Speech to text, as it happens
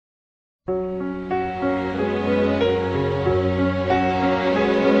I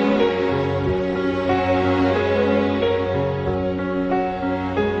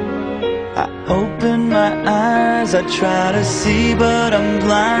open my eyes, I try to see, but I'm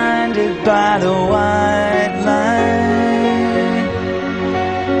blinded by the white light.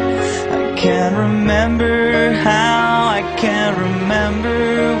 I can't remember how, I can't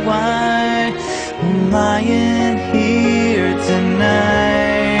remember why I'm lying here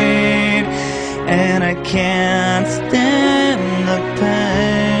tonight, and I can't stand the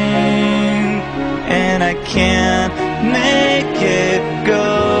pain, and I can't make it go.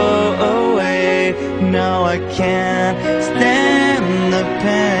 No, I can't stand the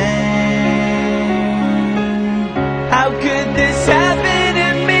pain. How could this happen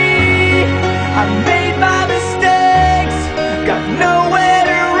to me? I made my mistakes, got nowhere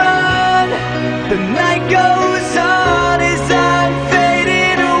to run. The night goes on as I'm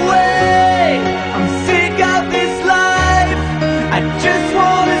fading away. I'm sick of this life, I just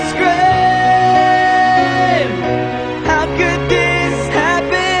wanna scream. How could this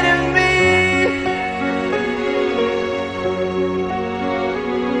happen to me?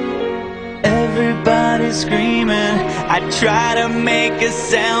 Everybody's screaming, I try to make a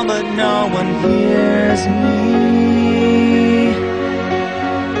sound, but no one hears me.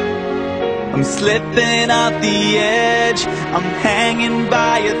 I'm slipping off the edge, I'm hanging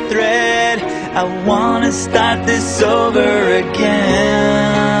by a thread. I wanna start this over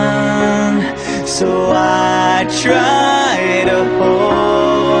again, so I try to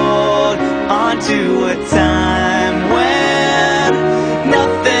hold on to a time